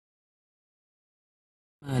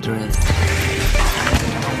Murderers.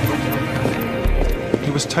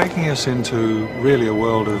 He was taking us into really a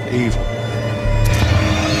world of evil.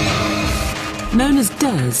 Known as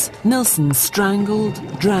Des, Neilson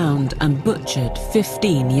strangled, drowned and butchered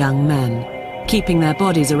 15 young men, keeping their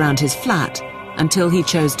bodies around his flat until he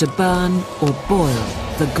chose to burn or boil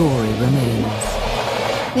the gory remains.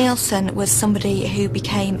 Neilson was somebody who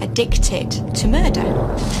became addicted to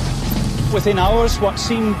murder. Within hours, what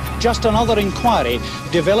seemed just another inquiry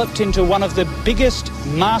developed into one of the biggest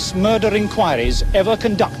mass murder inquiries ever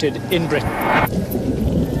conducted in Britain.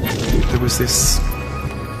 There was this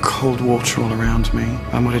cold water all around me,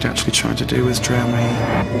 and what he'd actually tried to do was drown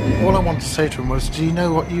me. All I wanted to say to him was, do you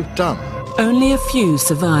know what you've done? Only a few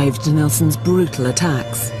survived Neilson's brutal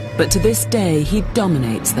attacks, but to this day he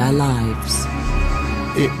dominates their lives.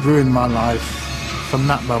 It ruined my life from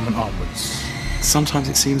that moment onwards. Sometimes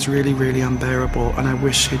it seems really, really unbearable, and I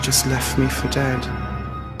wish he'd just left me for dead.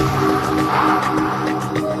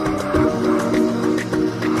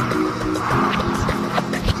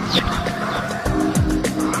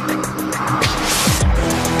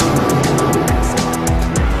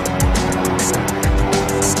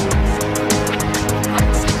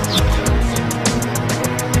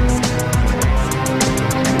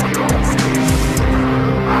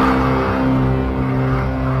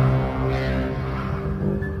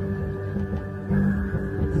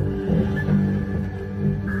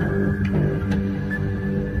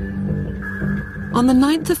 On the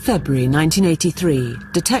 9th of February 1983,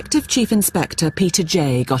 Detective Chief Inspector Peter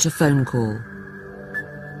J. got a phone call.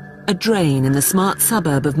 A drain in the smart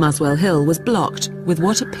suburb of Muswell Hill was blocked with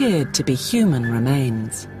what appeared to be human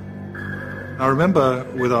remains. I remember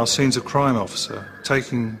with our scenes of crime officer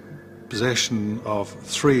taking possession of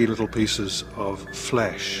 3 little pieces of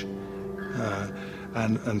flesh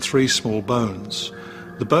and 3 small bones.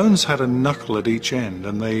 The bones had a knuckle at each end,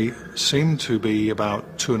 and they seemed to be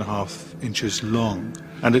about 2.5 inches long,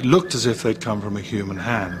 and it looked as if they'd come from a human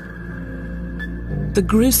hand. The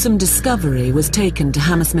gruesome discovery was taken to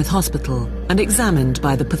Hammersmith Hospital and examined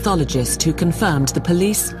by the pathologist, who confirmed the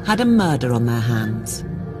police had a murder on their hands.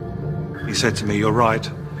 He said to me, "You're right."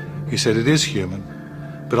 He said, "It is human,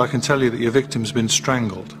 but I can tell you that your victim's been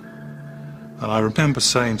strangled." And I remember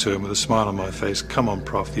saying to him with a smile on my face, "Come on,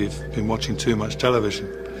 Prof, you've been watching too much television."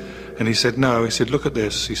 And he said, "No." He said, "Look at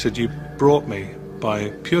this." He said, "You brought me,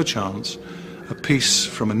 by pure chance, a piece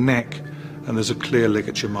from a neck, and there's a clear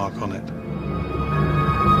ligature mark on it."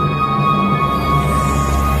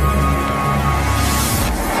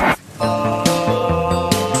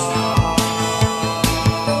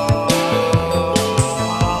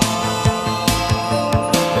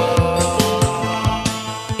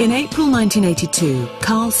 In April 1982,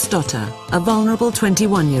 Carl Stotter, a vulnerable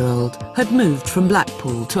 21-year-old, had moved from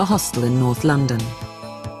Blackpool to a hostel in North London.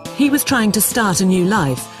 He was trying to start a new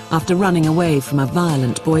life after running away from a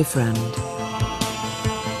violent boyfriend.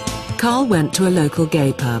 Carl went to a local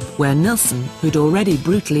gay pub where Neilson, who'd already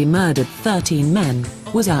brutally murdered 13 men,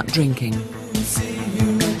 was out drinking.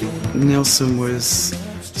 Neilson was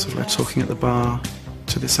sort of like talking at the bar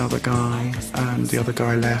to this other guy, and the other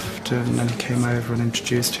guy left, and then he came over and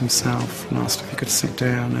introduced himself and asked if he could sit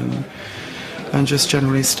down, and just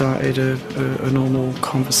generally started a normal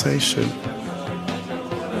conversation.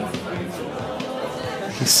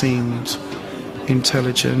 He seemed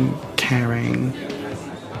intelligent, caring.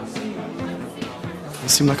 He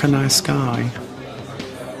seemed like a nice guy.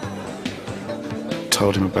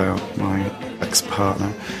 Told him about my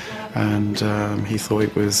ex-partner, and he thought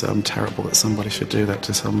it was terrible that somebody should do that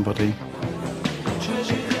to somebody.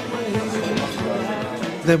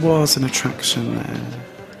 There was an attraction there,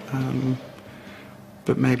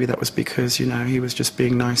 but maybe that was because, you know, he was just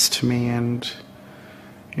being nice to me, and,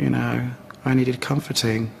 you know, I needed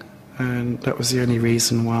comforting, and that was the only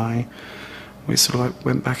reason why we sort of like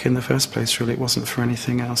went back in the first place, really. It wasn't for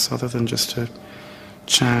anything else other than just to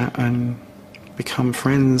chat and become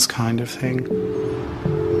friends kind of thing.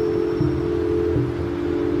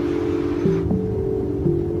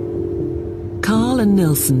 Carl and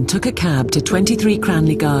Neilson took a cab to 23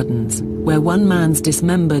 Cranley Gardens, where one man's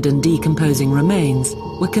dismembered and decomposing remains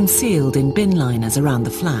were concealed in bin liners around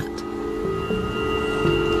the flat.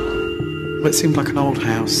 It seemed like an old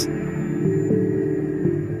house.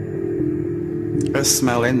 A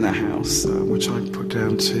smell in the house, which I put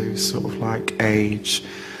down to sort of like age.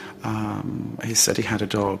 He said he had a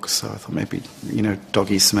dog, so I thought maybe, you know,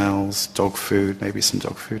 doggy smells, dog food, maybe some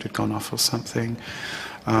dog food had gone off or something.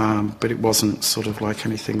 But it wasn't sort of like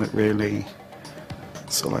anything that really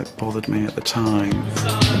sort of like bothered me at the time.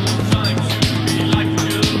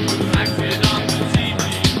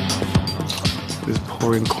 It was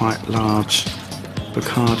pouring quite large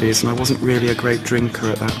Bacardis, and I wasn't really a great drinker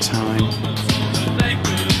at that time.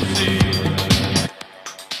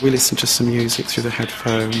 We listened to some music through the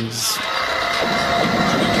headphones.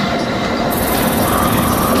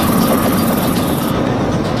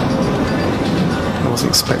 I wasn't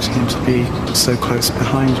expecting him to be so close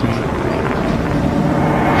behind me.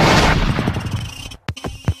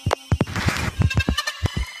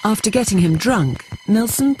 After getting him drunk,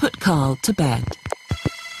 Neilson put Carl to bed.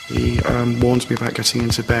 He warned me about getting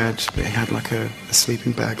into bed, but he had like a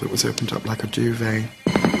sleeping bag that was opened up like a duvet.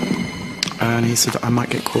 And he said I might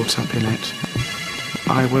get caught up in it.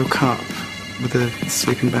 I woke up with the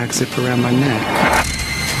sleeping bag zip around my neck.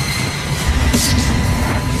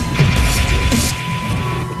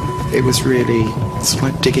 It was really, it's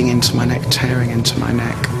like digging into my neck, tearing into my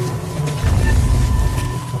neck.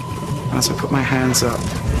 As I put my hands up,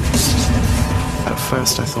 at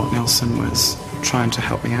first I thought Neilson was trying to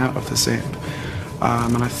help me out of the zip.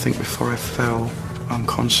 And I think before I fell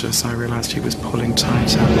unconscious, I realised he was pulling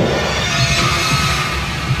tighter.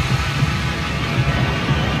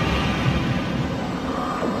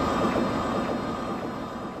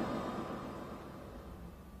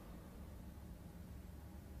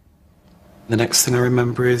 The next thing I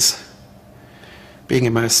remember is being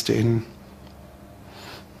immersed in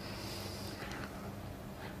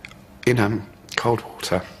cold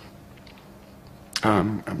water,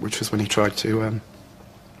 which was when he tried to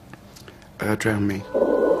drown me.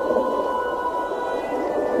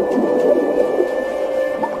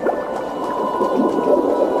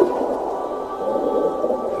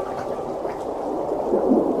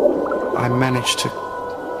 I managed to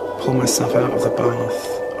pull myself out of the bath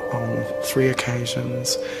on 3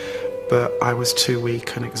 occasions, but I was too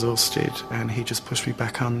weak and exhausted, and he just pushed me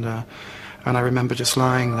back under. And I remember just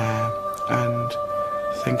lying there and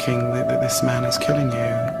thinking that this man is killing you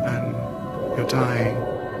and you're dying.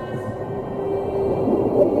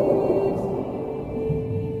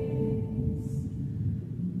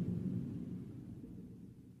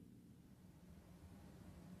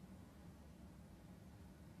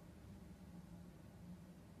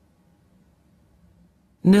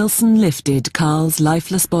 Neilson lifted Carl's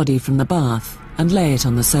lifeless body from the bath and lay it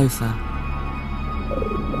on the sofa.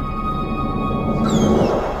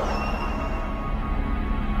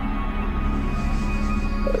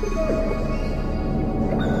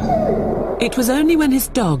 It was only when his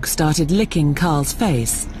dog started licking Carl's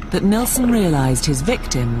face that Neilson realised his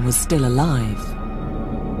victim was still alive.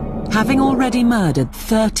 Having already murdered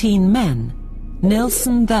 13 men,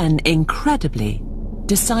 Neilson then, incredibly,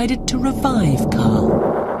 decided to revive Carl.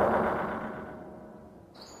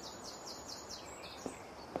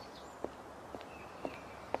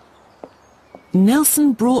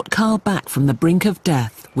 Neilson brought Carl back from the brink of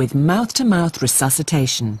death with mouth-to-mouth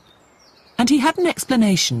resuscitation, and he had an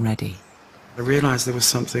explanation ready. I realised there was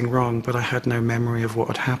something wrong, but I had no memory of what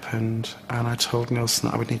had happened, and I told Neilson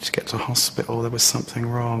that I would need to get to hospital. There was something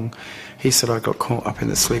wrong. He said I got caught up in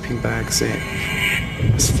the sleeping bag zip.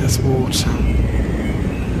 I said, there's water.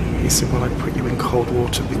 He said, well, I put you in cold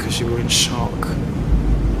water because you were in shock.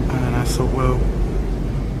 And I thought, well,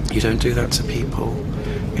 you don't do that to people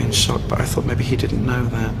in shock, but I thought maybe he didn't know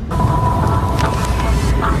that.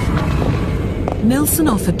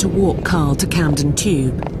 Neilson offered to walk Carl to Camden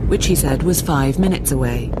Tube, which he said was 5 minutes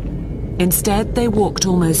away. Instead, they walked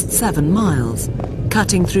almost 7 miles,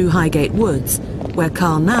 cutting through Highgate Woods, where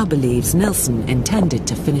Carl now believes Neilson intended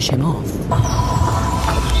to finish him off.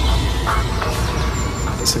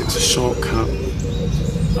 So it's a shortcut.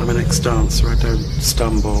 I'm an ex-dancer, I don't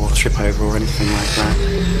stumble or trip over or anything like that.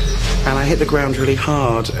 And I hit the ground really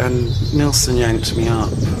hard, and Neilson yanked me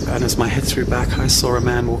up. And as my head threw back, I saw a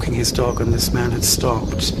man walking his dog, and this man had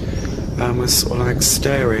stopped and was sort of like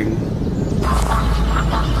staring.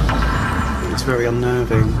 It was very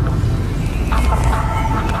unnerving.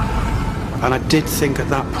 And I did think at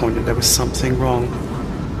that point that there was something wrong,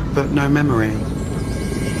 but no memory.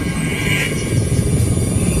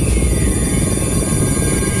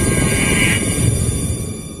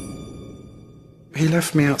 He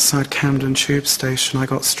left me outside Camden Tube Station. I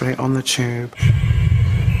got straight on the tube.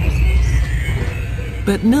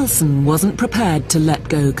 But Neilson wasn't prepared to let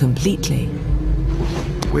go completely.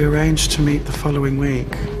 We arranged to meet the following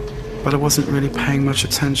week, but I wasn't really paying much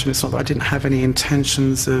attention. It's not that I didn't have any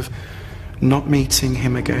intentions of not meeting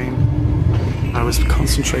him again. I was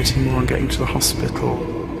concentrating more on getting to the hospital.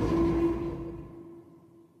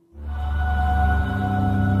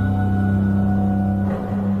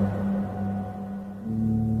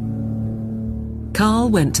 Carl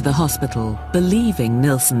went to the hospital, believing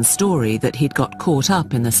Neilson's story that he'd got caught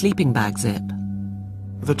up in the sleeping bag zip.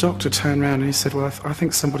 The doctor turned around and he said, well, I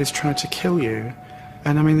think somebody's trying to kill you.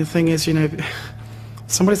 And I mean, the thing is, you know,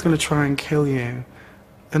 somebody's going to try and kill you.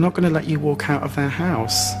 They're not going to let you walk out of their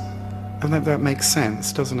house. And that makes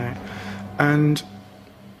sense, doesn't it? And,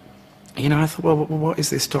 you know, I thought, well, what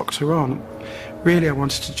is this doctor on? Really, I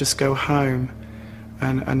wanted to just go home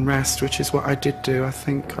and rest, which is what I did do. I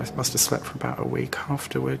think I must have slept for about a week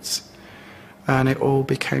afterwards. And it all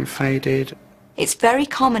became faded. It's very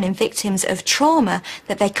common in victims of trauma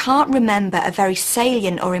that they can't remember a very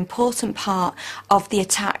salient or important part of the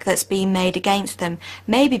attack that's being made against them,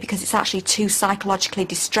 maybe because it's actually too psychologically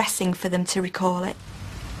distressing for them to recall it.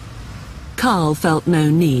 Carl felt no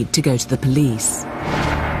need to go to the police.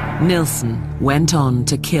 Neilson went on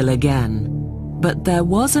to kill again, but there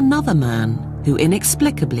was another man who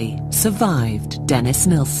inexplicably survived Dennis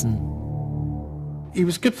Neilson. He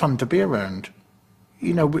was good fun to be around.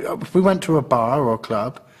 You know, if we went to a bar or a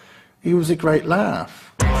club, he was a great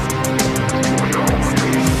laugh.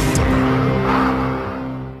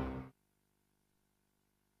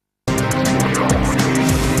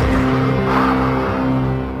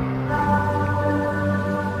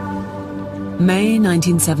 May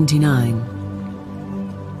 1979.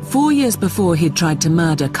 4 years before he'd tried to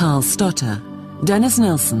murder Carl Stotter, Dennis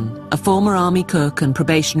Neilson, a former army cook and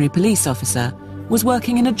probationary police officer, was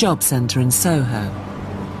working in a job centre in Soho.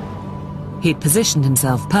 He'd positioned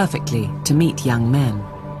himself perfectly to meet young men.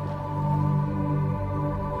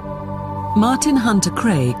 Martin Hunter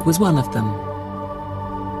Craig was one of them.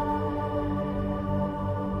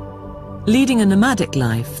 Leading a nomadic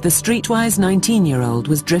life, the streetwise 19-year-old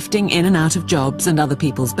was drifting in and out of jobs and other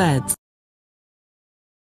people's beds.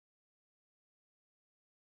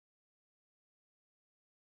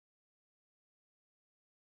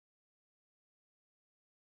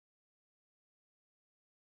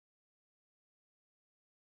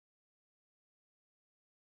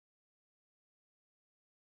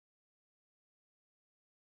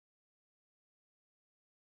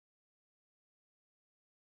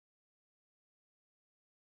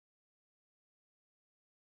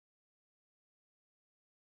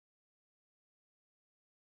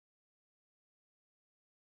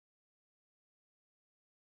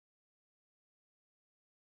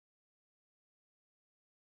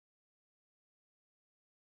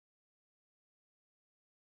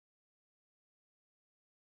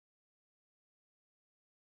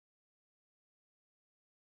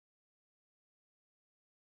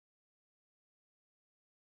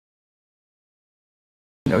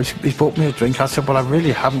 You know, he bought me a drink. I said, well, I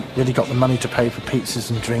really haven't really got the money to pay for pizzas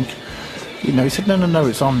and drink. You know, he said, no,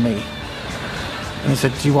 it's on me. And he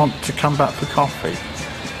said, do you want to come back for coffee?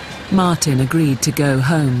 Martin agreed to go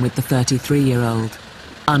home with the 33-year-old,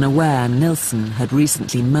 unaware Neilson had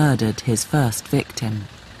recently murdered his first victim.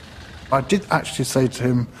 I did actually say to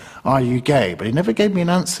him, are you gay? But he never gave me an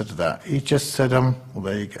answer to that. He just said, well,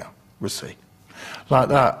 there you go, we'll see. Like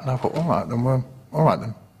that. And I thought, all right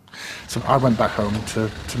then. So I went back home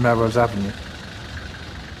to Melrose Avenue.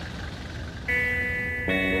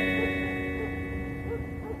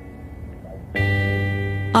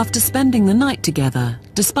 After spending the night together,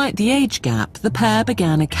 despite the age gap, the pair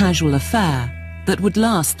began a casual affair that would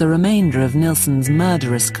last the remainder of Neilson's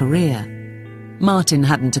murderous career. Martin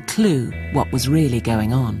hadn't a clue what was really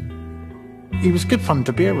going on. He was good fun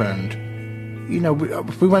to be around. You know,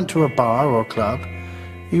 if we went to a bar or a club,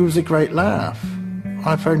 he was a great laugh.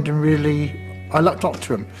 I found him I looked up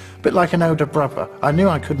to him, a bit like an elder brother. I knew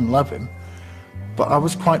I couldn't love him, but I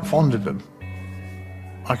was quite fond of him.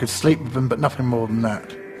 I could sleep with him, but nothing more than that.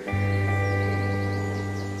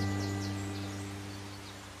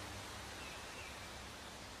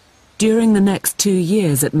 During the next 2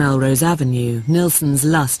 years at Melrose Avenue, Neilson's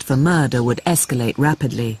lust for murder would escalate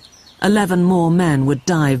rapidly. 11 more men would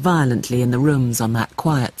die violently in the rooms on that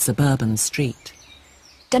quiet suburban street.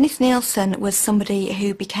 Dennis Neilson was somebody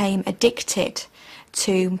who became addicted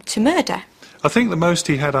to murder. I think the most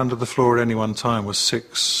he had under the floor at any one time was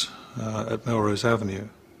 6 at Melrose Avenue.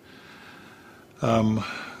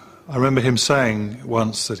 I remember him saying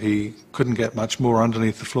once that he couldn't get much more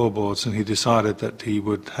underneath the floorboards, and he decided that he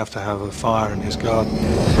would have to have a fire in his garden.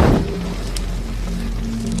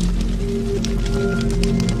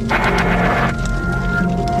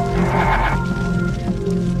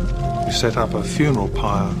 He set up a funeral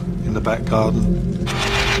pyre in the back garden.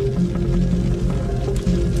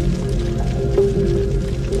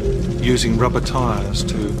 Using rubber tyres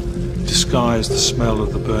to disguise the smell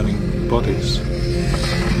of the burning bodies.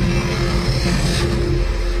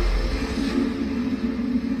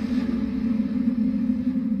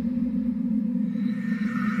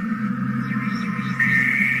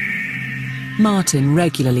 Martin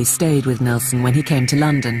regularly stayed with Neilson when he came to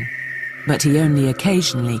London, but he only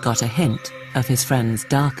occasionally got a hint of his friend's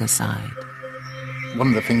darker side. One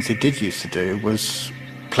of the things he did used to do was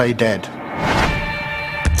play dead.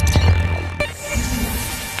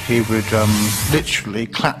 He would literally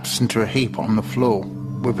collapse into a heap on the floor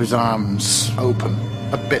with his arms open,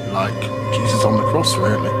 a bit like Jesus on the cross,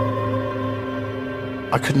 really.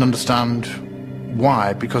 I couldn't understand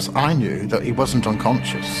why, because I knew that he wasn't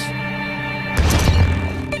unconscious.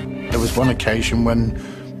 There was one occasion when,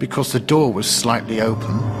 because the door was slightly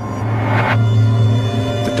open,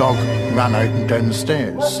 the dog ran out and down the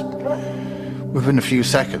stairs. Within a few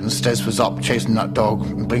seconds, Des was up chasing that dog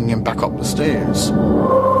and bringing him back up the stairs.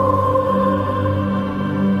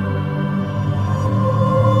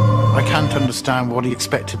 I can't understand what he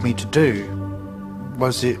expected me to do.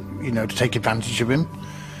 Was it, you know, to take advantage of him,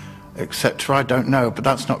 etc.? I don't know, but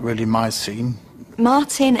that's not really my scene.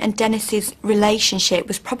 Martin and Dennis's relationship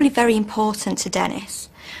was probably very important to Dennis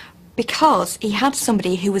because he had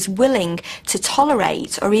somebody who was willing to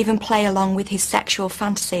tolerate or even play along with his sexual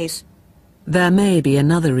fantasies. There may be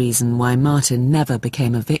another reason why Martin never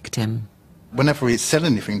became a victim. Whenever he'd said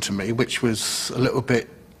anything to me, which was a little bit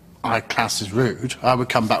I class as rude, I would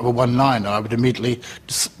come back with one line and I would immediately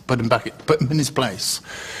just put him in his place.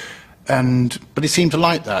 But he seemed to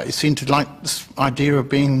like that. He seemed to like this idea of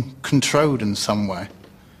being controlled in some way.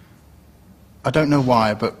 I don't know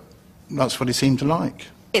why, but that's what he seemed to like.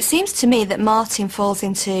 It seems to me that Martin falls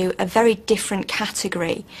into a very different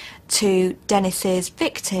category to Dennis's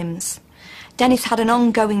victims. Dennis had an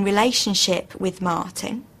ongoing relationship with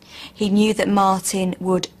Martin. He knew that Martin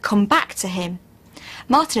would come back to him.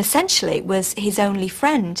 Martin essentially was his only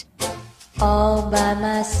friend. All by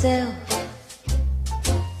myself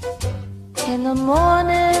in the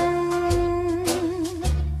morning,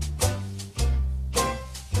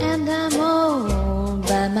 and I'm all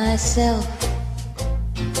by myself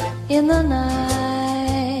in the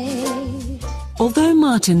night. Although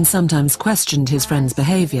Martin sometimes questioned his friend's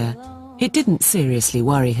behaviour, it didn't seriously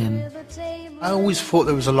worry him. I always thought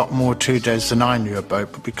there was a lot more to Des than I knew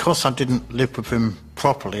about, but because I didn't live with him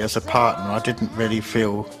properly as a partner, I didn't really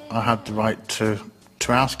feel I had the right to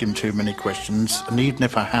ask him too many questions, and even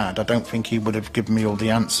if I had, I don't think he would have given me all the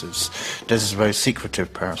answers. Des is a very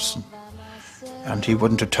secretive person, and he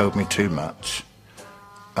wouldn't have told me too much.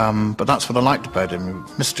 But that's what I liked about him,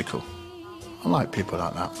 mystical. I like people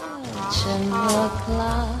like that.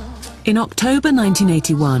 In October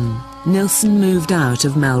 1981, Neilson moved out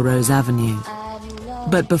of Melrose Avenue.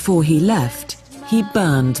 But before he left, he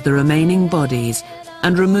burned the remaining bodies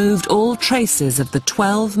and removed all traces of the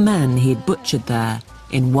 12 men he'd butchered there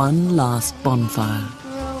in one last bonfire.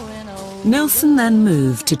 Neilson then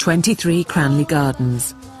moved to 23 Cranley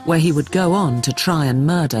Gardens, where he would go on to try and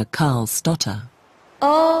murder Carl Stotter.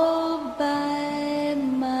 All by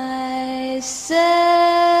myself.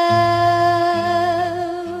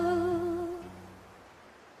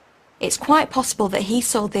 It's quite possible that he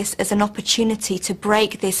saw this as an opportunity to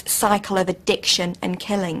break this cycle of addiction and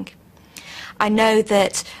killing. I know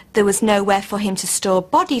that there was nowhere for him to store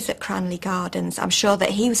bodies at Cranley Gardens. I'm sure that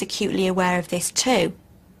he was acutely aware of this too.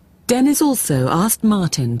 Dennis also asked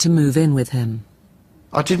Martin to move in with him.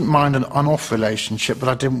 I didn't mind an on-off relationship, but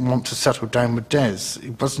I didn't want to settle down with Des.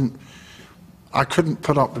 I couldn't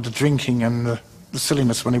put up with the drinking and the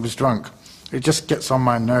silliness when he was drunk. It just gets on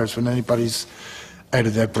my nerves when anybody's out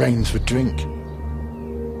of their brains with drink.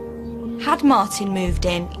 Had Martin moved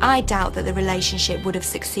in, I doubt that the relationship would have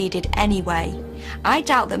succeeded anyway. I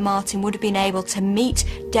doubt that Martin would have been able to meet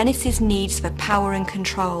Dennis's needs for power and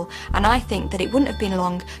control, and I think that it wouldn't have been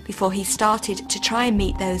long before he started to try and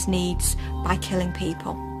meet those needs by killing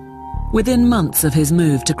people. Within months of his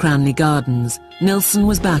move to Cranley Gardens, Neilson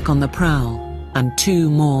was back on the prowl, and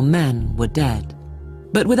 2 more men were dead.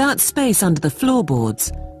 But without space under the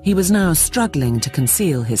floorboards, he was now struggling to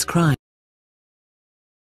conceal his crime.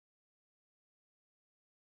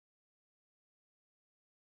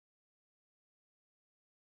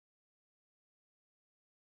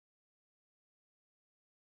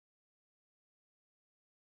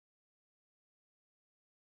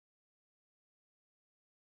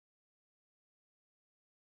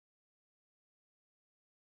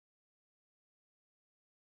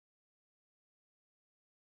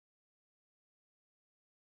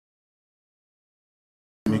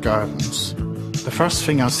 Gardens. The first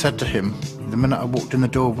thing I said to him the minute I walked in the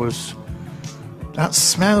door was, "That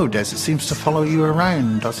smell, Des, it seems to follow you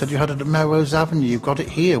around." I said, "You had it at Melrose Avenue, you've got it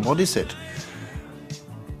here, what is it?"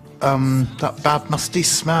 "That bad musty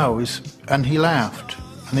smell is..." And he laughed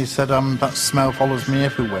and he said, "That smell follows me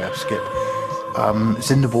everywhere, Skip."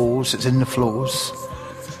 it's in the walls, it's in the floors.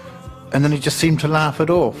 And then he just seemed to laugh it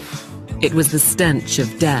off. It was the stench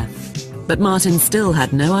of death, but Martin still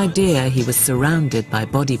had no idea he was surrounded by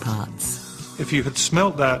body parts. If you had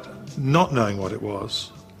smelt that, not knowing what it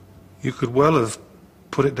was, you could well have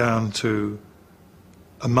put it down to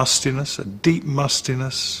a mustiness, a deep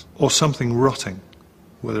mustiness, or something rotting,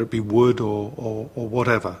 whether it be wood or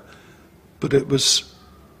whatever. But it was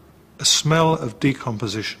a smell of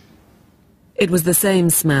decomposition. It was the same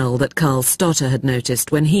smell that Carl Stotter had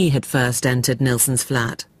noticed when he had first entered Neilson's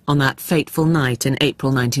flat on that fateful night in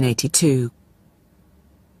April 1982.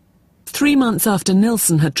 3 months after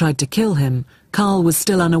Neilson had tried to kill him, Carl was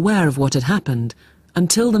still unaware of what had happened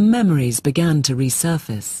until the memories began to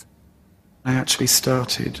resurface. I actually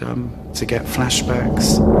started to get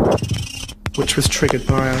flashbacks, which was triggered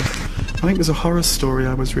by I think it was a horror story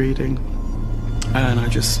I was reading, and I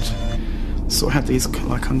just sort of had these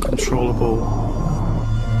like uncontrollable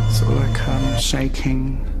sort of like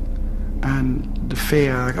shaking, and the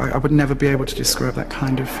fear. I would never be able to describe that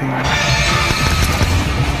kind of fear.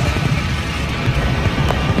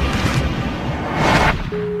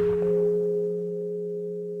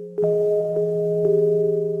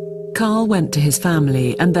 Carl went to his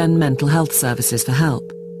family and then mental health services for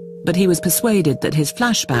help, but he was persuaded that his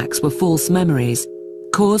flashbacks were false memories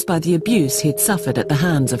caused by the abuse he'd suffered at the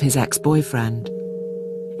hands of his ex-boyfriend.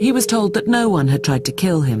 He was told that no one had tried to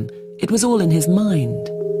kill him. It was all in his mind.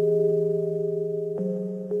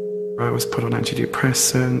 I was put on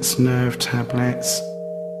antidepressants, nerve tablets,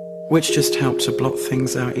 which just helped to block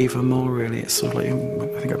things out even more, really. It's sort of like,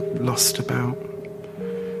 I think I've lost about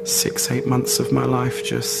 6-8 months of my life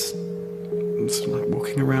just sort of like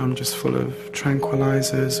walking around just full of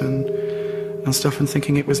tranquilizers and stuff, and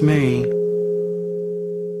thinking it was me.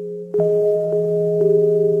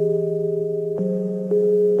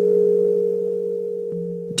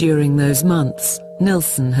 During those months,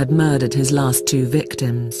 Neilson had murdered his last 2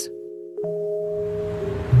 victims.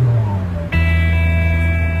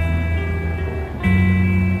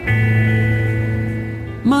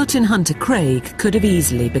 Martin Hunter Craig could have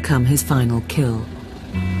easily become his final kill.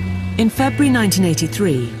 In February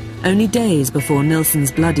 1983, only days before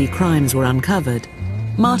Neilson's bloody crimes were uncovered,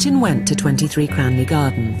 Martin went to 23 Cranley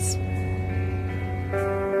Gardens.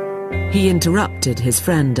 He interrupted his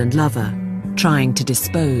friend and lover, trying to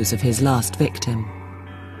dispose of his last victim.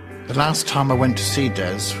 The last time I went to see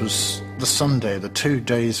Des was the Sunday, the 2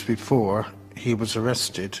 days before he was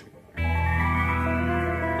arrested.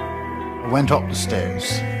 I went up the stairs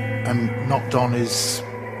and knocked on his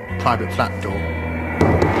private flat door.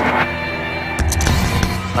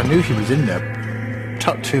 I knew he was in there. It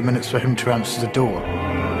took 2 minutes for him to answer the door.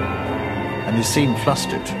 And he seemed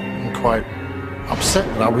flustered and quite upset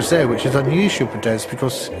that I was there, which is unusual for Des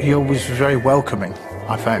because he always was very welcoming,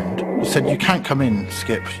 I found. He said, "You can't come in,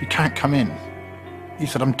 Skip, you can't come in." He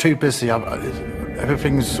said, "I'm too busy,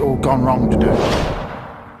 everything's all gone wrong today."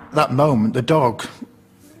 That moment, the dog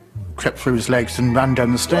crept through his legs and ran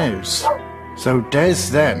down the stairs. So Des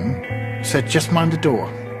then said, "Just mind the door,"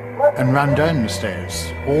 and ran down the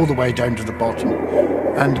stairs, all the way down to the bottom.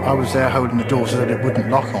 And I was there holding the door so that it wouldn't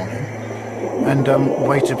lock on him, and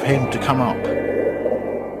waited for him to come up.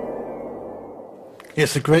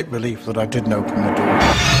 It's a great relief that I didn't open the door.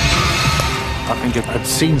 I think if I'd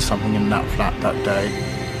seen something in that flat that day,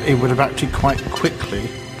 he would have acted quite quickly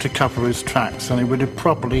to cover his tracks, and he would have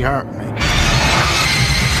probably hurt me.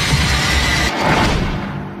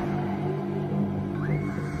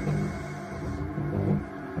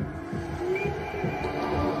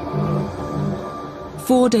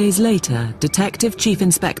 Four days later, Detective Chief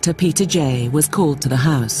Inspector Peter Jay was called to the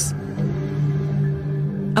house.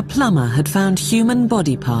 A plumber had found human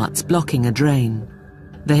body parts blocking a drain.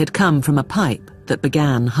 They had come from a pipe that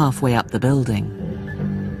began halfway up the building.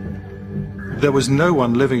 There was no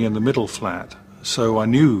one living in the middle flat, so I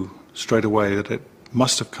knew straight away that it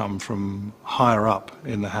must have come from higher up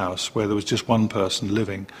in the house, where there was just one person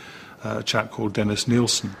living, a chap called Dennis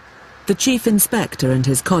Neilson. The Chief Inspector and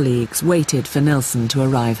his colleagues waited for Neilson to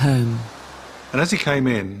arrive home. And as he came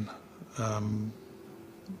in,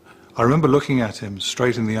 I remember looking at him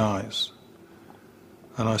straight in the eyes,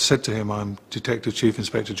 and I said to him, "I'm Detective Chief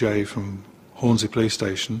Inspector Jay from Hornsey Police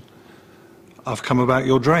Station. I've come about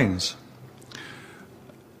your drains."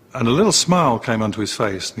 And a little smile came onto his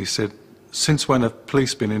face, and he said, "Since when have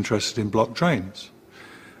police been interested in blocked drains?"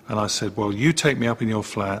 And I said, "Well, you take me up in your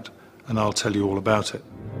flat, and I'll tell you all about it."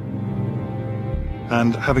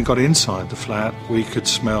 And having got inside the flat, we could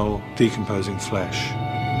smell decomposing flesh.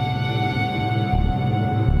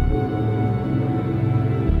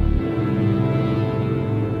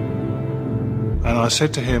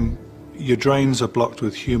 said to him, "Your drains are blocked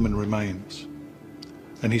with human remains."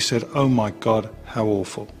 And he said, "Oh my God, how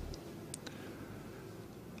awful."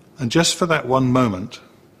 And just for that one moment,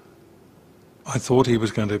 I thought he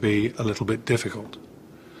was going to be a little bit difficult.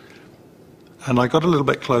 And I got a little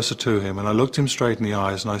bit closer to him and I looked him straight in the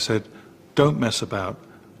eyes and I said, "Don't mess about.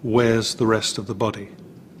 Where's the rest of the body?"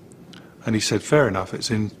 And he said, "Fair enough,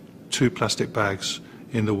 it's in 2 plastic bags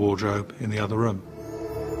in the wardrobe in the other room."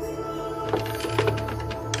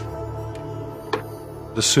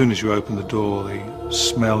 As soon as you opened the door, the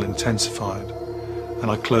smell intensified,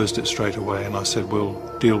 and I closed it straight away and I said, "We'll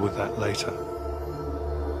deal with that later."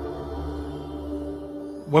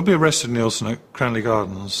 When we arrested Neilson at Cranley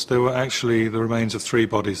Gardens, there were actually the remains of 3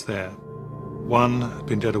 bodies there. One had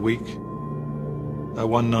been dead a week,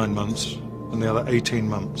 one 9 months, and the other 18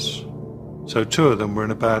 months. So 2 of them were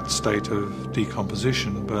in a bad state of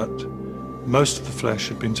decomposition, but most of the flesh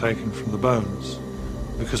had been taken from the bones,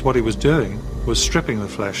 because what he was doing was stripping the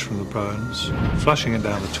flesh from the bones, flushing it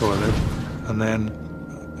down the toilet, and then,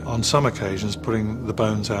 on some occasions, putting the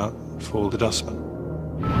bones out for the dustman.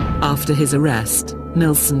 After his arrest,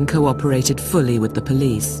 Neilson cooperated fully with the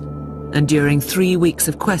police, and during 3 weeks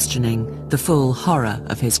of questioning, the full horror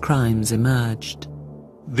of his crimes emerged.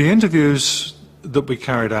 The interviews that we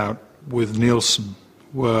carried out with Neilson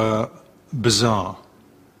were bizarre.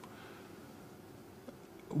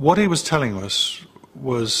 What he was telling us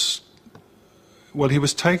was, well, he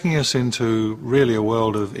was taking us into really a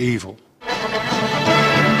world of evil.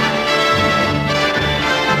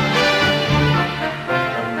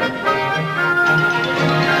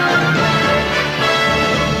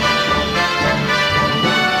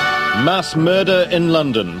 Mass murder in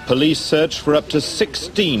London. Police search for up to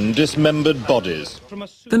 16 dismembered bodies.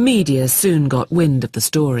 The media soon got wind of the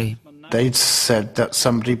story. They'd said that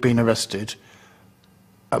somebody had been arrested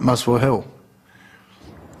at Muswell Hill.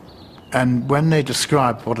 And when they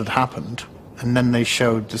described what had happened, and then they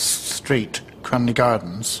showed the street, Cranley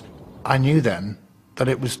Gardens, I knew then that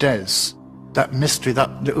it was Des. That mystery,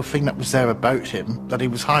 that little thing that was there about him, that he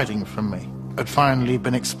was hiding from me, had finally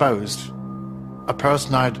been exposed. A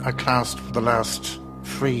person I classed for the last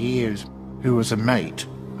 3 years, who was a mate,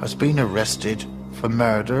 has been arrested for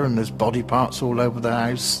murder and there's body parts all over the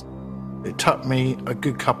house. It took me a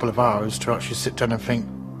good couple of hours to actually sit down and think,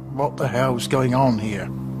 what the hell is going on here?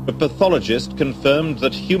 A pathologist confirmed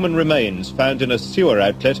that human remains found in a sewer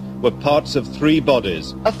outlet were parts of 3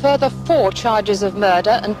 bodies. A further 4 charges of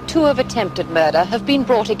murder and 2 of attempted murder have been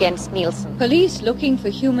brought against Neilson. Police looking for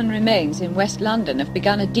human remains in West London have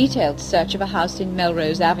begun a detailed search of a house in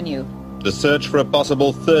Melrose Avenue. The search for a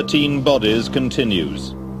possible 13 bodies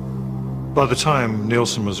continues. By the time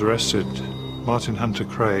Neilson was arrested, Martin Hunter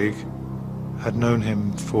Craig had known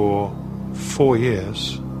him for 4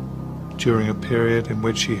 years, during a period in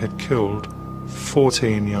which he had killed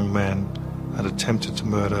 14 young men and attempted to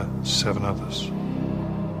murder 7 others.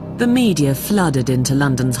 The media flooded into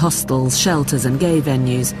London's hostels, shelters and gay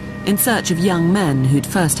venues in search of young men who'd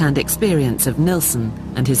first-hand experience of Neilson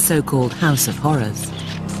and his so-called House of Horrors.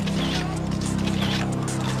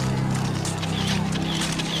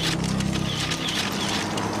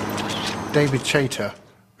 David Chater,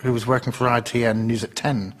 who was working for ITN News at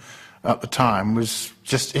 10 at the time, was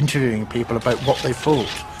just interviewing people about what they thought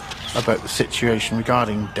about the situation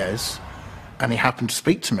regarding Des, and he happened to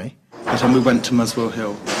speak to me. And we went to Muswell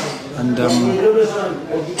Hill, and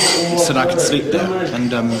he said I could sleep there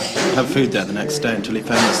and have food there the next day until he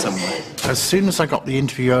found us somewhere. As soon as I got the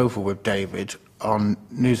interview over with David on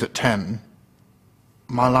News at 10,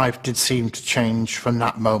 my life did seem to change from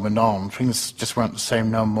that moment on. Things just weren't the same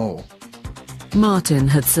no more. Martin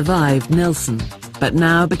had survived Neilson, but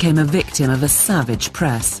now became a victim of a savage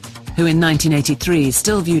press, who in 1983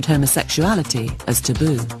 still viewed homosexuality as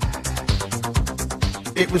taboo.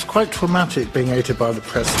 It was quite traumatic being hated by the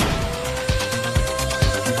press.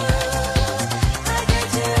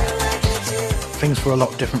 Things were a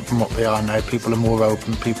lot different from what they are now. People are more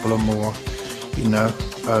open, people are more,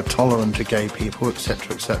 tolerant to gay people,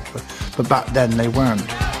 etc., etc. But back then they weren't.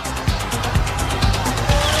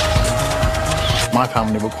 My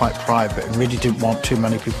family were quite private and really didn't want too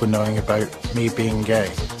many people knowing about me being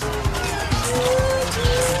gay.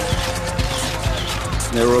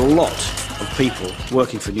 There were a lot of people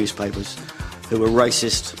working for newspapers who were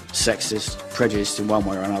racist, sexist, prejudiced in one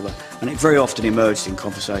way or another, and it very often emerged in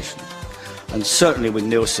conversation. And certainly with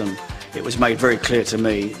Neilson, it was made very clear to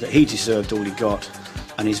me that he deserved all he got,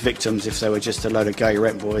 and his victims, if they were just a load of gay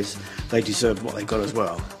rent boys, they deserved what they got as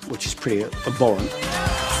well, which is pretty abhorrent.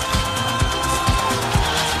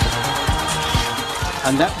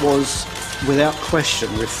 And that was without question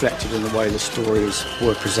reflected in the way the stories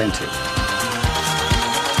were presented.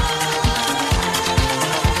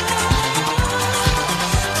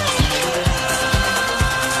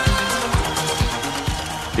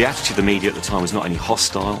 The attitude of the media at the time was not only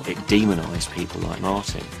hostile, it demonised people like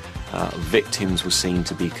Martin. Victims were seen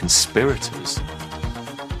to be conspirators.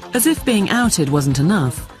 As if being outed wasn't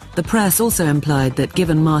enough, the press also implied that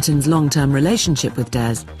given Martin's long-term relationship with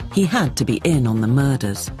Des, he had to be in on the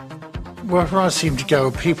murders. Wherever I seemed to go,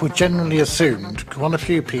 people generally assumed, quite a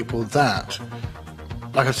few people, that,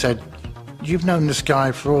 like I said, you've known this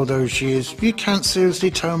guy for all those years, you can't seriously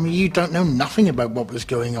tell me you don't know nothing about what was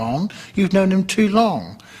going on. You've known him too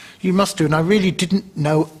long. You must do, and I really didn't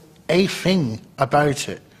know a thing about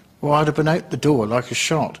it, or I'd have been out the door like a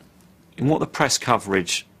shot. And what the press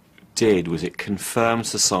coverage did was it confirmed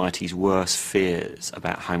society's worst fears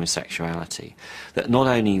about homosexuality. That not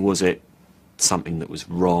only was it something that was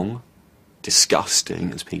wrong,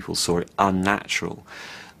 disgusting, as people saw it, unnatural,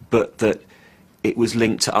 but that it was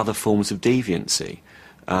linked to other forms of deviancy.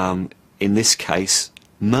 In this case,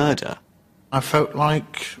 murder. I felt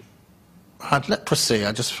like I had leprosy.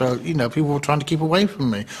 I just felt, you know, people were trying to keep away from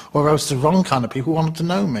me, or else the wrong kind of people wanted to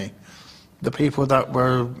know me. The people that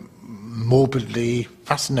were morbidly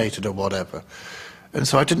fascinated or whatever. And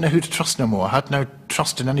so I didn't know who to trust no more. I had no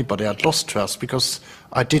trust in anybody. I'd lost trust because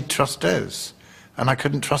I did trust Des, and I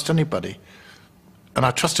couldn't trust anybody. And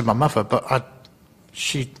I trusted my mother, but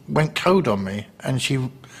she went cold on me, and she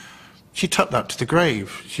took that to the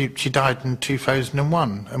grave. She died in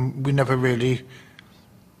 2001, and we never really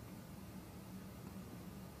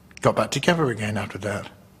got back together again after that.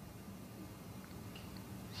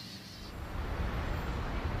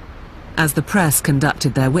 As the press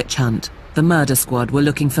conducted their witch hunt, the murder squad were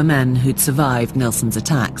looking for men who'd survived Neilson's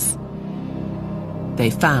attacks.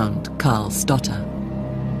 They found Carl Stotter.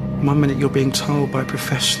 One minute you're being told by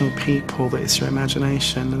professional people that it's your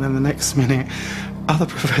imagination, and then the next minute other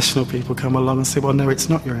professional people come along and say, well, no, it's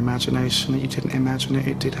not your imagination, that you didn't imagine it,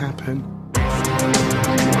 it did happen.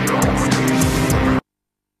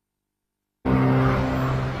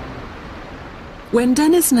 When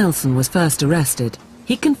Dennis Neilson was first arrested,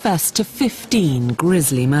 he confessed to 15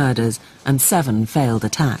 grisly murders and 7 failed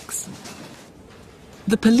attacks.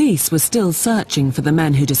 The police were still searching for the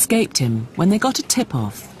men who'd escaped him when they got a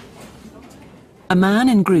tip-off. A man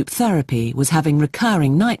in group therapy was having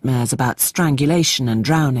recurring nightmares about strangulation and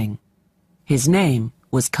drowning. His name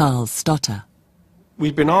was Carl Stotter.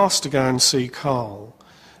 We'd been asked to go and see Carl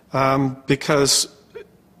because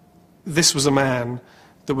this was a man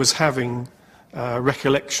that was having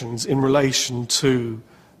recollections in relation to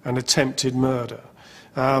an attempted murder,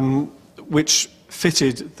 which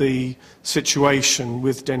fitted the situation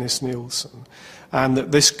with Dennis Neilson, and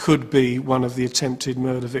that this could be one of the attempted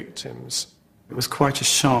murder victims. It was quite a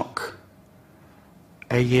shock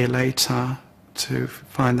a year later to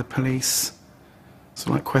find the police sort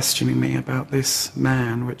of like questioning me about this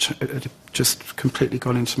man, which had just completely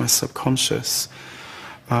gone into my subconscious.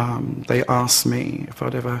 They asked me if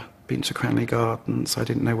I'd ever been to Cranley Gardens. I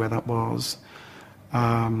didn't know where that was.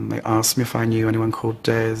 They asked me if I knew anyone called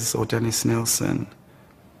Des or Dennis Neilson,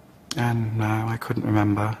 and no, I couldn't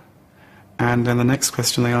remember. And then the next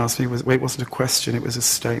question they asked me was, well, it wasn't a question, it was a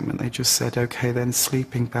statement. They just said, okay then,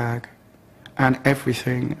 sleeping bag. And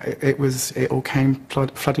everything, it all came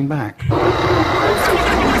flooding back.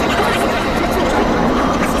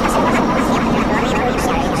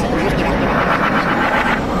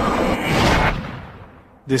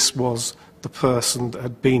 This was the person that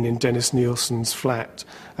had been in Dennis Neilson's flat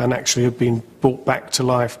and actually had been brought back to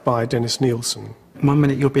life by Dennis Neilson. One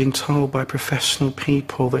minute you're being told by professional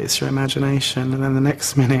people that it's your imagination, and then the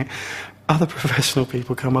next minute other professional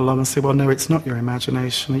people come along and say, well, no, it's not your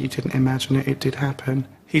imagination, that you didn't imagine it, it did happen.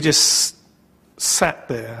 He just sat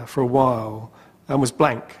there for a while and was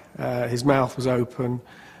blank. His mouth was open,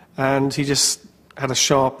 and he just had a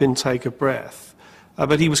sharp intake of breath.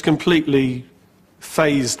 But he was completely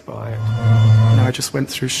fazed by it. I just went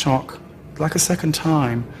through shock, like a second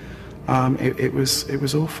time. It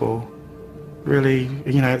was awful. Really,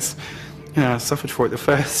 I suffered for it the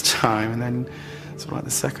first time, and then sort of like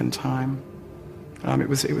the second time. It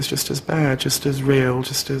was just as bad, just as real,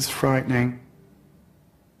 just as frightening.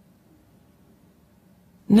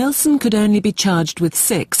 Neilson could only be charged with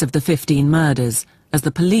 6 of the 15 murders, as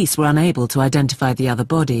the police were unable to identify the other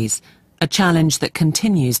bodies, a challenge that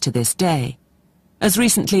continues to this day. As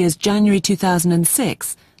recently as January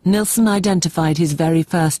 2006, Neilson identified his very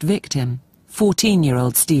first victim,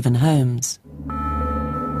 14-year-old Stephen Holmes.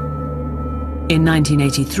 In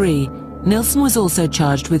 1983, Neilson was also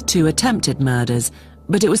charged with 2 attempted murders,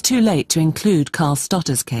 but it was too late to include Carl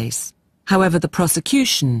Stotter's case. However, the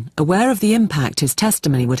prosecution, aware of the impact his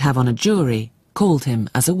testimony would have on a jury, called him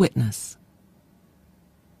as a witness.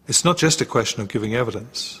 It's not just a question of giving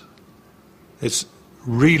evidence. It's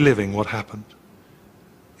reliving what happened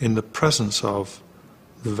in the presence of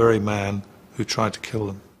the very man who tried to kill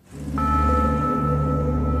them.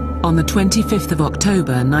 On the 25th of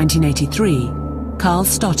October 1983, Carl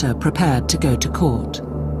Stotter prepared to go to court.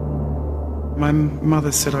 My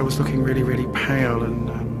mother said I was looking really, really pale and,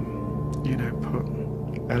 you know, put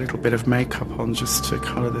a little bit of makeup on just to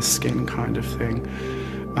colour the skin kind of thing.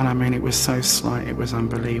 And I mean, it was so slight, it was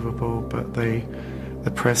unbelievable, but the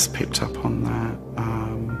press picked up on that.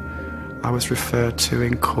 I was referred to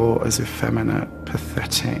in court as effeminate,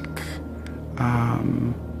 pathetic.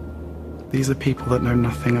 These are people that know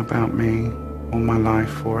nothing about me or my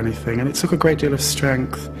life or anything, and it took a great deal of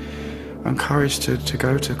strength and courage to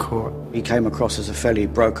go to court. He came across as a fairly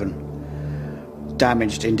broken,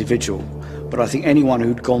 damaged individual, but I think anyone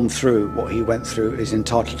who'd gone through what he went through is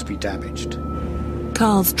entitled to be damaged.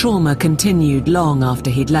 Carl's trauma continued long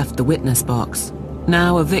after he'd left the witness box,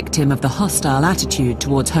 now a victim of the hostile attitude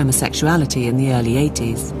towards homosexuality in the early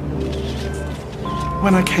 80s.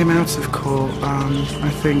 When I came out of court,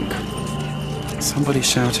 I think somebody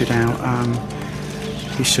shouted out,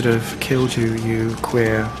 he should have killed you, you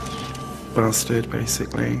queer bastard,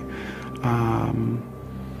 basically.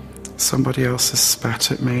 Somebody else has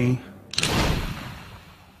spat at me.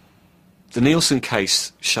 The Neilson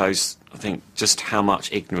case shows, I think, just how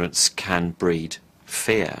much ignorance can breed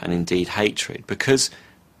fear and indeed hatred, because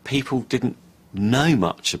people didn't know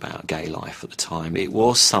much about gay life at the time. It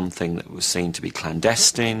was something that was seen to be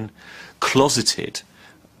clandestine, closeted,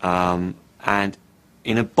 and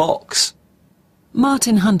in a box.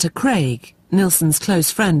 Martin Hunter Craig, Neilson's close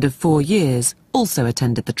friend of 4 years, also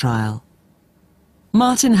attended the trial.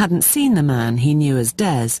 Martin hadn't seen the man he knew as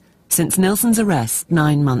Des since Neilson's arrest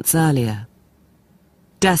 9 months earlier.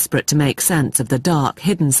 Desperate to make sense of the dark,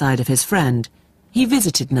 hidden side of his friend, he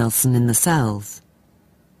visited Neilson in the cells.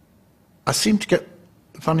 I seemed to get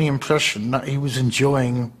a funny impression that he was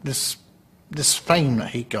enjoying this fame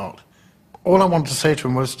that he got. All I wanted to say to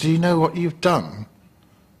him was, do you know what you've done?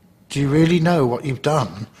 Do you really know what you've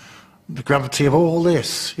done? The gravity of all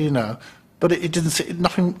this, you know. But it didn't.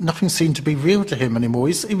 Nothing seemed to be real to him anymore.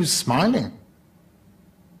 He was smiling.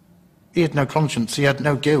 He had no conscience. He had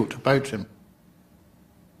no guilt about him.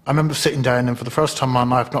 I remember sitting down and for the first time in my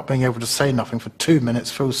life not being able to say nothing for 2 minutes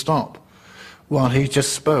full stop while he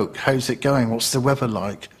just spoke. How's it going? What's the weather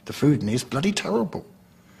like? The food in here is bloody terrible.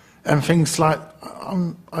 And things like,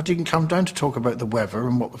 I didn't come down to talk about the weather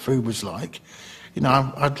and what the food was like. You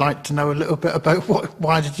know, I'd like to know a little bit about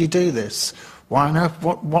why did you do this? Why on earth,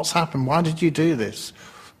 what's happened? Why did you do this?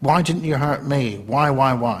 Why didn't you hurt me? Why?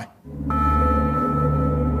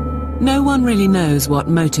 No one really knows what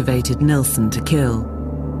motivated Neilson to kill.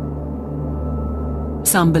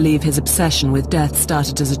 Some believe his obsession with death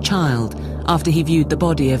started as a child, after he viewed the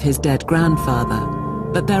body of his dead grandfather.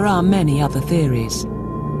 But there are many other theories.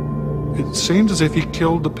 It seemed as if he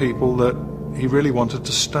killed the people that he really wanted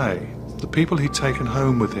to stay, the people he'd taken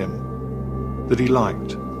home with him, that he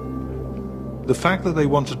liked. The fact that they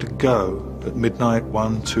wanted to go at midnight,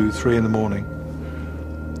 1, 2, 3 in the morning,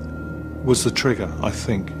 was the trigger, I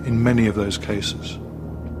think, in many of those cases.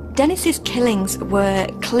 Dennis's killings were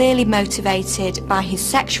clearly motivated by his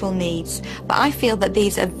sexual needs, but I feel that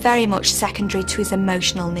these are very much secondary to his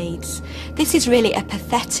emotional needs. This is really a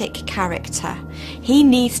pathetic character. He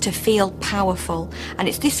needs to feel powerful, and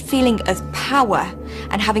it's this feeling of power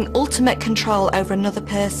and having ultimate control over another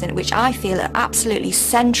person which I feel are absolutely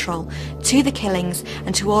central to the killings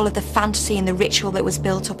and to all of the fantasy and the ritual that was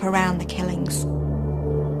built up around the killings.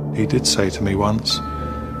 He did say to me once,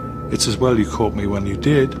 "It's as well you caught me when you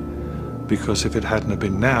did, because if it hadn't have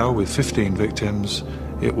been now with 15 victims,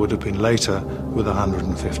 it would have been later with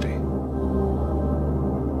 150.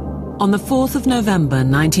 On the 4th of November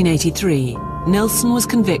 1983, Neilson was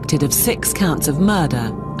convicted of 6 counts of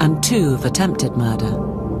murder and 2 of attempted murder.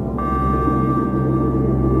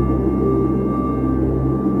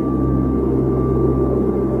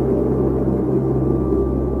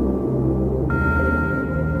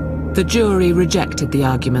 The jury rejected the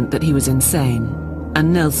argument that he was insane,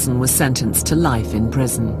 and Neilson was sentenced to life in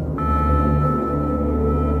prison.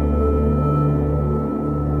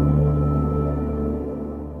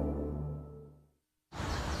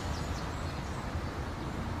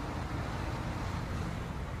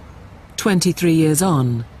 "23 years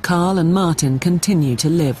on, Carl and Martin continue to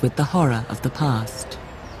live with the horror of the past.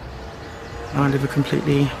 I live a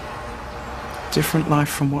completely different life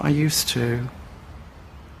from what I used to.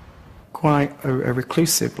 quite a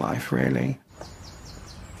reclusive life, really.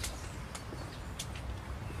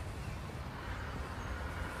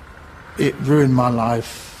 It ruined my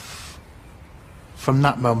life from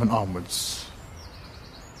that moment onwards.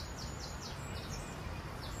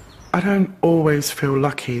 I don't always feel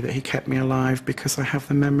lucky that he kept me alive because I have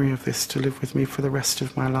the memory of this to live with me for the rest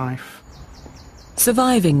of my life.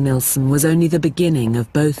 Surviving Neilson was only the beginning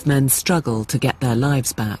of both men's struggle to get their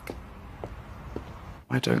lives back.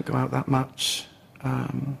 I don't go out that much,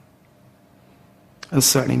 and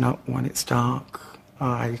certainly not when it's dark.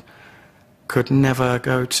 I could never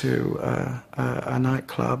go to a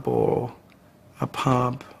nightclub or a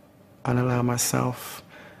pub and allow myself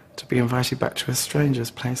to be invited back to a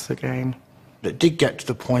stranger's place again. It did get to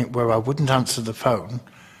the point where I wouldn't answer the phone,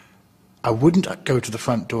 I wouldn't go to the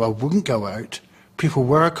front door, I wouldn't go out. People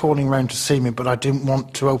were calling round to see me, but I didn't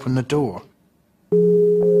want to open the door.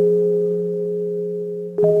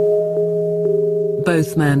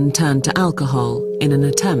 Both men turned to alcohol in an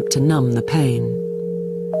attempt to numb the pain.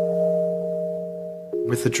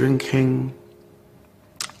 With the drinking,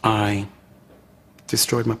 I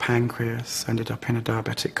destroyed my pancreas, ended up in a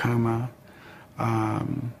diabetic coma,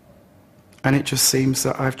 and it just seems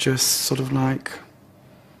that I've just sort of like,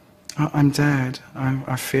 I'm dead.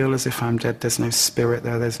 I feel as if I'm dead. There's no spirit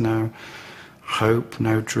there, there's no hope,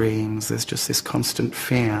 no dreams, there's just this constant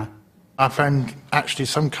fear. I found actually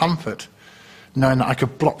some comfort knowing that I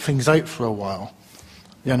could block things out for a while.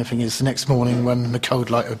 The only thing is, the next morning when the cold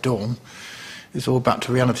light of dawn, it's all back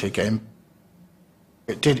to reality again.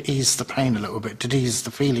 It did ease the pain a little bit, did ease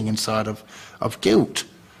the feeling inside of guilt.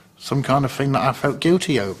 Some kind of thing that I felt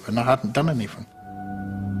guilty over and I hadn't done anything.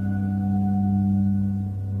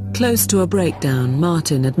 Close to a breakdown,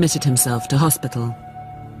 Martin admitted himself to hospital.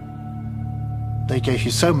 They gave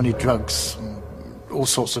you so many drugs, and all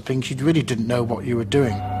sorts of things, you really didn't know what you were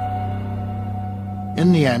doing.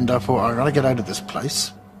 In the end, I thought, I've got to get out of this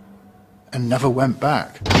place, and never went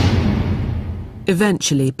back.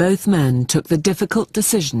 Eventually, both men took the difficult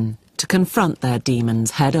decision to confront their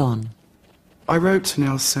demons head-on. I wrote to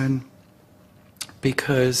Neilson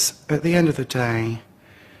because at the end of the day,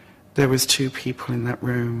 there was two people in that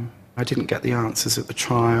room. I didn't get the answers at the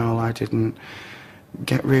trial, I didn't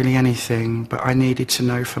get really anything, but I needed to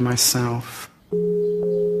know for myself.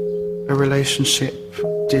 A relationship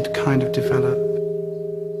did kind of develop.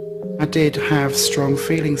 I did have strong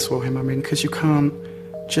feelings for him, I mean, because you can't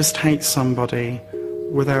just hate somebody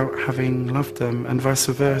without having loved them, and vice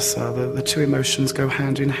versa. The two emotions go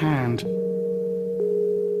hand in hand.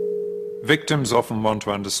 Victims often want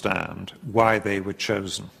to understand why they were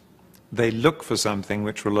chosen. They look for something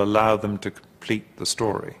which will allow them to complete the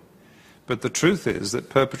story. But the truth is that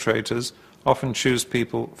perpetrators often choose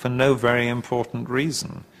people for no very important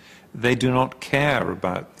reason. They do not care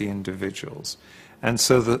about the individuals. And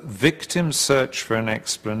so the victim's search for an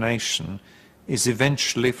explanation is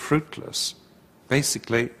eventually fruitless.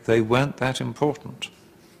 Basically, they weren't that important.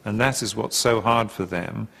 And that is what's so hard for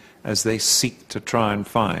them as they seek to try and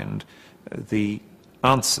find the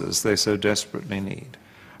answers they so desperately need.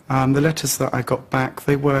 The letters that I got back,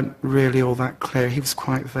 they weren't really all that clear. He was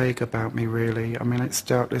quite vague about me, really. I mean, it's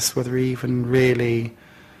doubtless whether he even really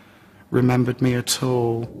remembered me at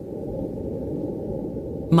all.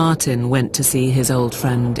 Martin went to see his old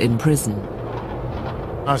friend in prison.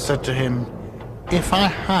 I said to him, if I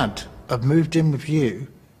had moved in with you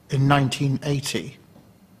in 1980,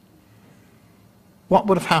 what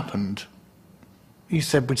would have happened? He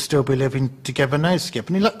said we'd still be living together now, Skip,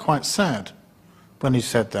 and he looked quite sad when he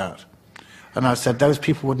said that. And I said, those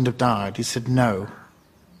people wouldn't have died. He said, no.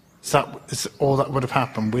 Is all that would have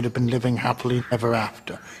happened. We'd have been living happily ever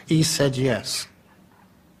after. He said yes.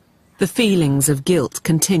 The feelings of guilt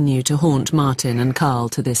continue to haunt Martin and Carl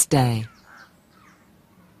to this day.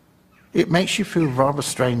 It makes you feel rather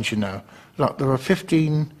strange, you know. Look, there are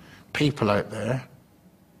 15 people out there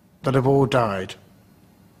that have all died.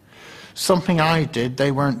 Something I did,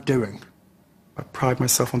 they weren't doing. I pride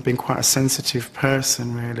myself on being quite a sensitive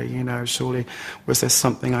person, really, you know. Surely was there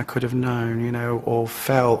something I could have known, you know, or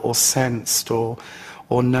felt, or sensed, or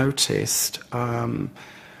noticed. The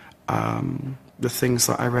things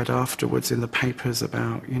that I read afterwards in the papers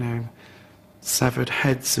about, you know, severed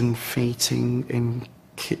heads and feet in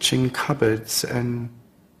kitchen cupboards, and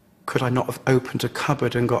could I not have opened a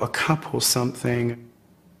cupboard and got a cup or something?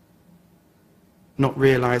 Not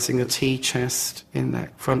realising a tea chest in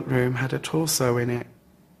that front room had a torso in it.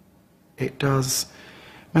 It does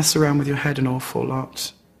mess around with your head an awful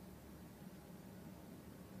lot.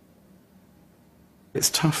 It's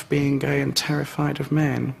tough being gay and terrified of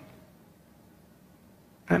men.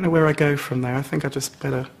 I don't know where I go from there. I think I just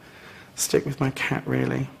better stick with my cat,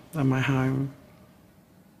 really, and my home.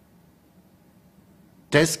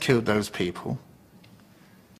 Des killed those people.